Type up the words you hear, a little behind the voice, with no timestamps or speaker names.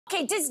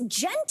Okay, does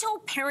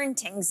gentle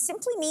parenting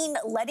simply mean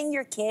letting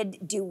your kid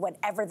do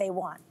whatever they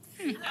want?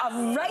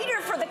 A writer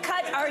for The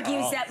Cut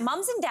argues that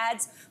moms and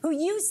dads who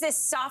use this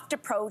soft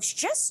approach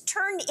just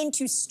turn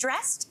into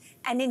stressed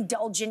and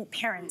indulgent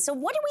parents. So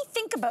what do we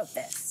think about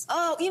this?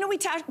 Oh, you know, we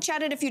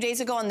chatted a few days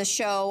ago on the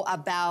show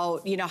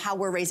about, you know, how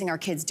we're raising our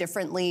kids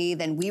differently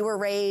than we were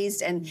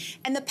raised. And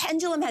the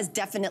pendulum has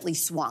definitely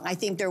swung. I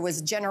think there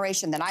was a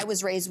generation that I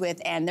was raised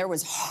with, and there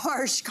was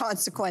harsh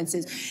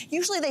consequences.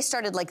 Usually they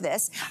started like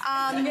this,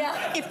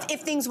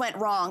 if things went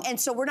wrong. And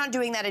so we're not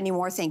doing that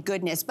anymore, thank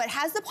goodness. But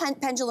has the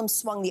pendulum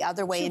swung the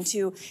other way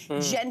into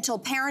gentle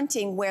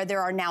parenting, where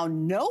there are now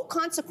no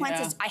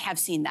consequences? I have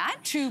seen that.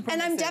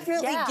 And I'm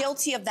definitely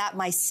guilty of that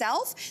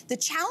myself. The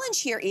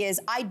challenge here is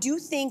I do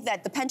think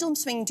that the pendulum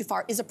swinging too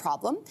far is a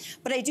problem,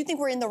 but I do think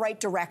we're in the right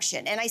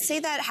direction. And I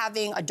say that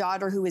having a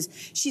daughter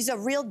she's a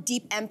real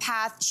deep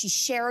empath. She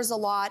shares a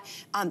lot.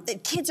 The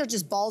kids are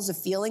just balls of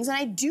feelings. And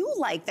I do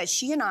like that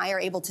she and I are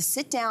able to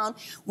sit down.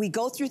 We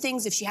go through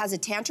things. If she has a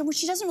tantrum, which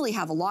she doesn't really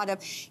have a lot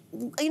of,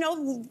 you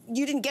know,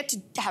 you didn't get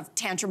to have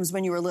tantrums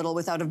when you were little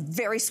without a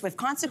very swift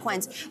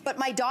consequence. But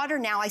my daughter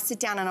now, I sit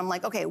down and I'm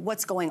like, okay,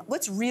 what's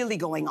really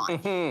going on?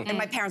 And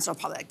my parents are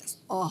probably like this.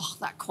 Oh,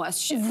 that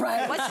question.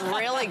 Right. What's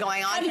really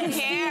going on? Who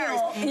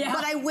cares?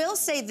 But I will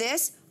say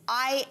this.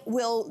 I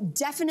will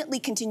definitely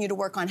continue to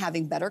work on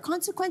having better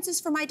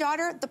consequences for my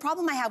daughter. The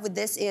problem I have with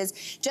this is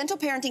gentle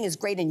parenting is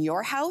great in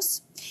your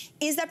house.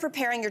 Is that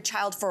preparing your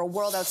child for a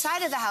world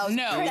outside of the house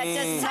that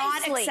does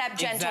not accept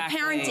gentle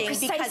parenting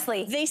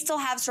because they still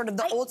have sort of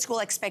the old school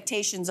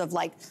expectations of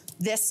like,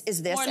 this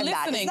is this and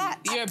that is that.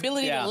 Your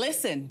ability to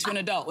listen to an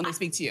adult when they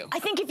speak to you. I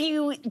think if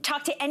you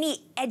talk to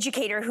any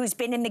educator who's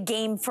been in the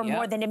game for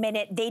more than a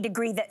minute, they'd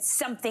agree that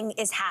something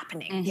is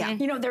happening.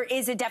 You know, there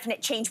is a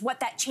definite change.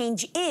 What that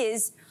change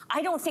is,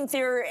 I don't think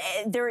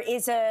there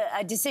is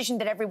a decision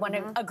that everyone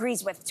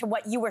agrees with to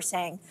what you were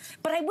saying.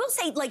 But I will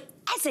say, like,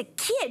 as a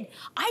kid,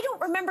 I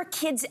don't remember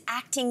kids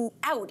acting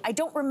out. I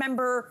don't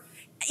remember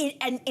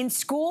in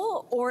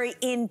school or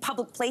in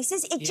public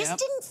places. It just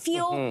didn't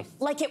feel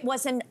like it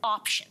was an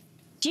option.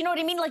 Do you know what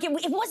I mean? Like, it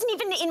wasn't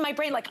even in my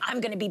brain, like,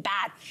 I'm gonna be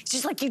bad. It's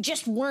just like, you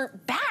just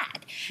weren't bad.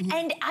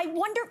 And I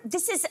wonder,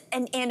 this is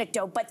an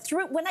anecdote, but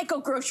when I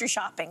go grocery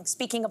shopping,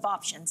 speaking of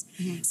options,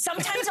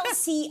 sometimes I'll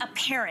see a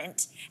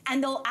parent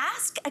and they'll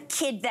ask a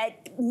kid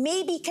that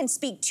maybe can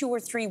speak 2 or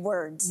 3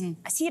 words.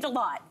 I see it a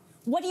lot.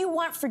 What do you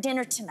want for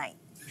dinner tonight?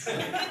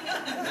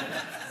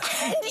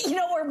 You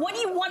know, or what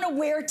do you want to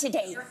wear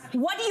today?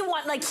 What do you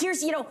want? Like,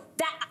 here's, you know,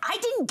 that I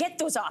didn't get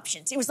those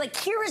options. It was like,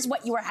 here is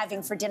what you are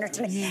having for dinner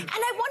tonight. And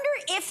I wonder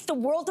if the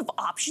world of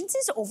options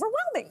is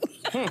overwhelming.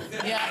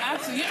 Yeah,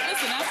 absolutely.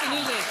 Listen,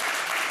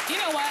 absolutely. You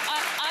know what?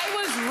 I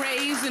was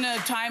raised in a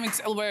time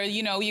where,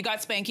 you know, you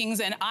got spankings,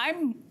 and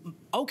I'm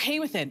okay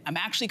with it. I'm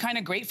actually kind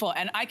of grateful.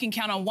 And I can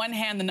count on one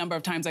hand the number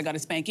of times I got a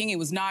spanking. It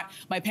was not,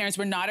 my parents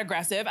were not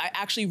aggressive. I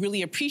actually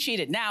really appreciate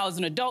it now as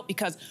an adult,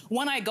 because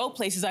when I go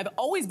places, I've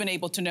always been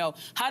able to know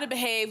how to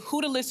behave,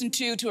 who to listen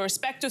to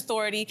respect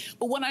authority.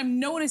 But what I'm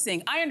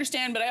noticing, I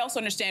understand, but I also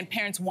understand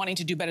parents wanting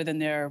to do better than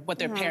what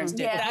their parents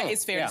did. That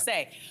is fair to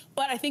say.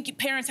 But I think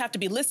parents have to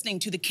be listening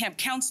to the camp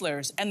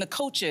counselors and the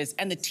coaches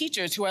and the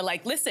teachers who are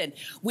like, listen,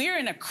 we're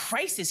in a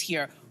crisis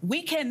here.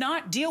 We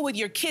cannot deal with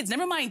your kids.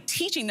 Never mind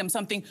teaching them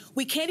something.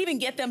 We can't even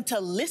get them to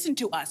listen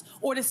to us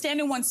or to stand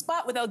in one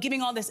spot without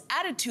giving all this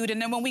attitude. And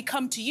then when we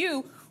come to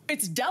you,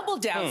 it's double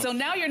down. So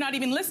now you're not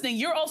even listening.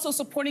 You're also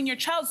supporting your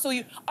child. So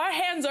our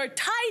hands are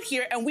tied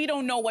here and we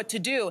don't know what to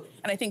do.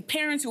 And I think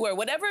parents who are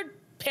whatever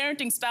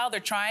parenting style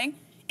they're trying,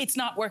 it's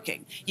not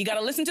working. You got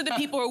to listen to the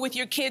people who are with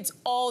your kids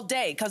all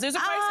day, because there's a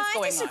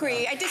crisis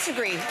going on. I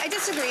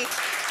disagree.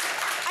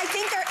 I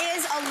think there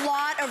is a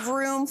lot of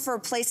room for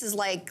places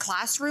like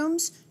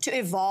classrooms to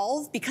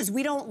evolve, because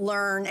we don't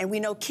learn, and we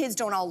know kids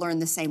don't all learn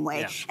the same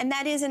way. And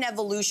that is an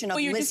evolution of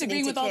listening to kids. But you're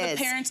disagreeing with all the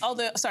parents,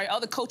 all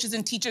the coaches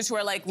and teachers who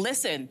are like,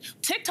 listen,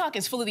 TikTok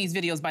is full of these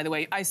videos, by the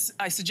way. I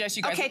suggest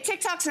you guys... Okay,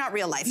 TikTok's not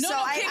real life. I'm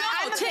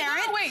a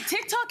parent. No, wait,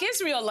 TikTok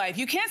is real life.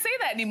 You can't say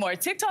that anymore.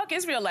 TikTok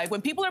is real life.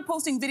 When people are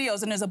posting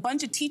videos and there's a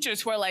bunch of teachers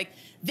who are like,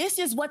 this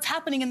is what's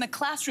happening in the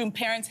classroom,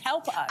 parents,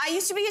 help us. I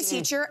used to be a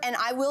teacher, and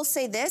I will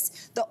say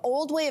this, the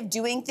old way of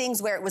doing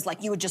things where it was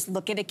like you would just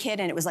look at a kid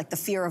and it was like the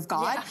fear of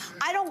God.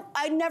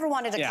 I never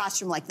wanted a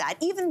classroom like that.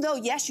 Even though,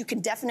 yes, you can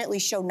definitely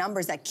show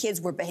numbers that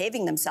kids were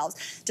behaving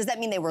themselves. Does that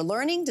mean they were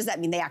learning? Does that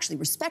mean they actually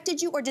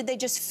respected you? Or did they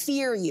just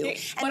fear you?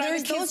 And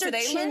those are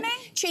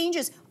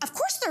changes. Of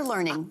course they're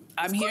learning.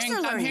 I'm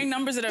hearing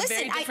numbers that are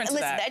very different to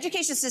that. The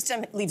education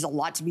system leaves a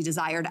lot to be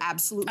desired,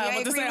 absolutely. I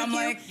agree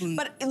with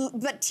you.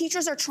 But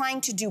teachers are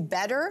trying to do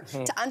better,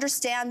 to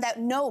understand that,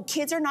 no,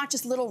 kids are not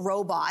just little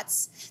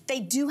robots. They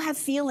do have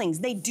feelings.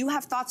 they do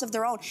have thoughts of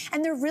their own,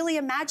 and they're really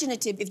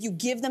imaginative if you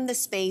give them the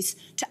space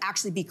to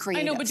actually be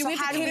creative. I know, but do we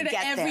have to cater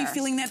to every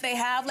feeling that they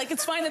have? Like,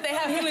 it's fine that they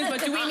have feelings,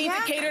 but do we need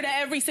to cater to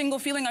every single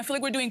feeling? I feel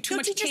like we're doing too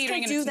much catering. Teachers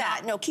can't do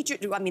that. No,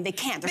 I mean, they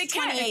can't. There's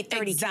 28,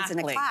 30 kids in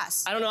a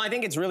class. I don't know. I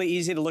think it's really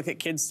easy to look at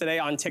kids today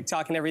on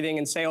TikTok and everything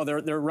and say, oh,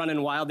 they're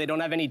running wild. They don't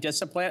have any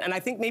discipline. And I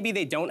think maybe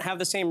they don't have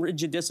the same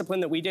rigid discipline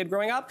that we did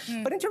growing up.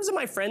 But in terms of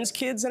my friends'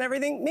 kids and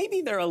everything,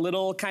 maybe they're a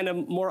little kind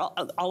of more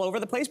all over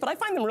the place, but I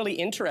find them really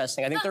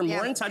interesting. I think they're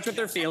more in touch with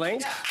their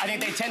feelings. I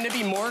think they tend to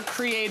be more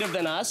creative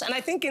than us. And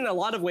I think in a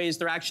lot of ways,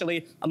 they're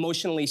actually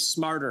emotionally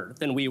smarter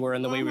than we were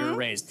in the way we were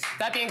raised.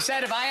 That being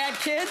said, if I had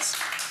kids,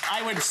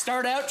 I would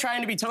start out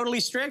trying to be totally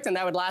strict, and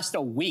that would last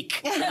a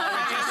week. You're the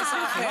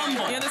soft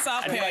parent. You're the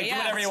soft parent. Like, do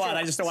whatever you want.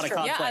 I just don't want to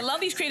conflict. Yeah, I love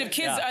these creative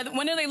kids.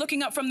 When are they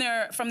looking up from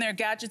their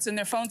gadgets and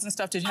their phones and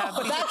stuff to have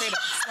these creative?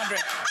 Just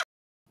wondering.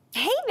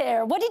 Hey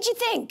there, what did you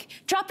think?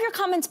 Drop your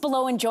comments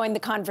below and join the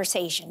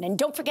conversation. And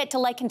don't forget to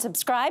like and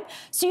subscribe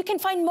so you can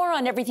find more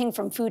on everything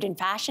from food and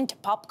fashion to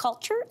pop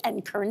culture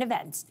and current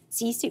events.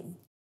 See you soon.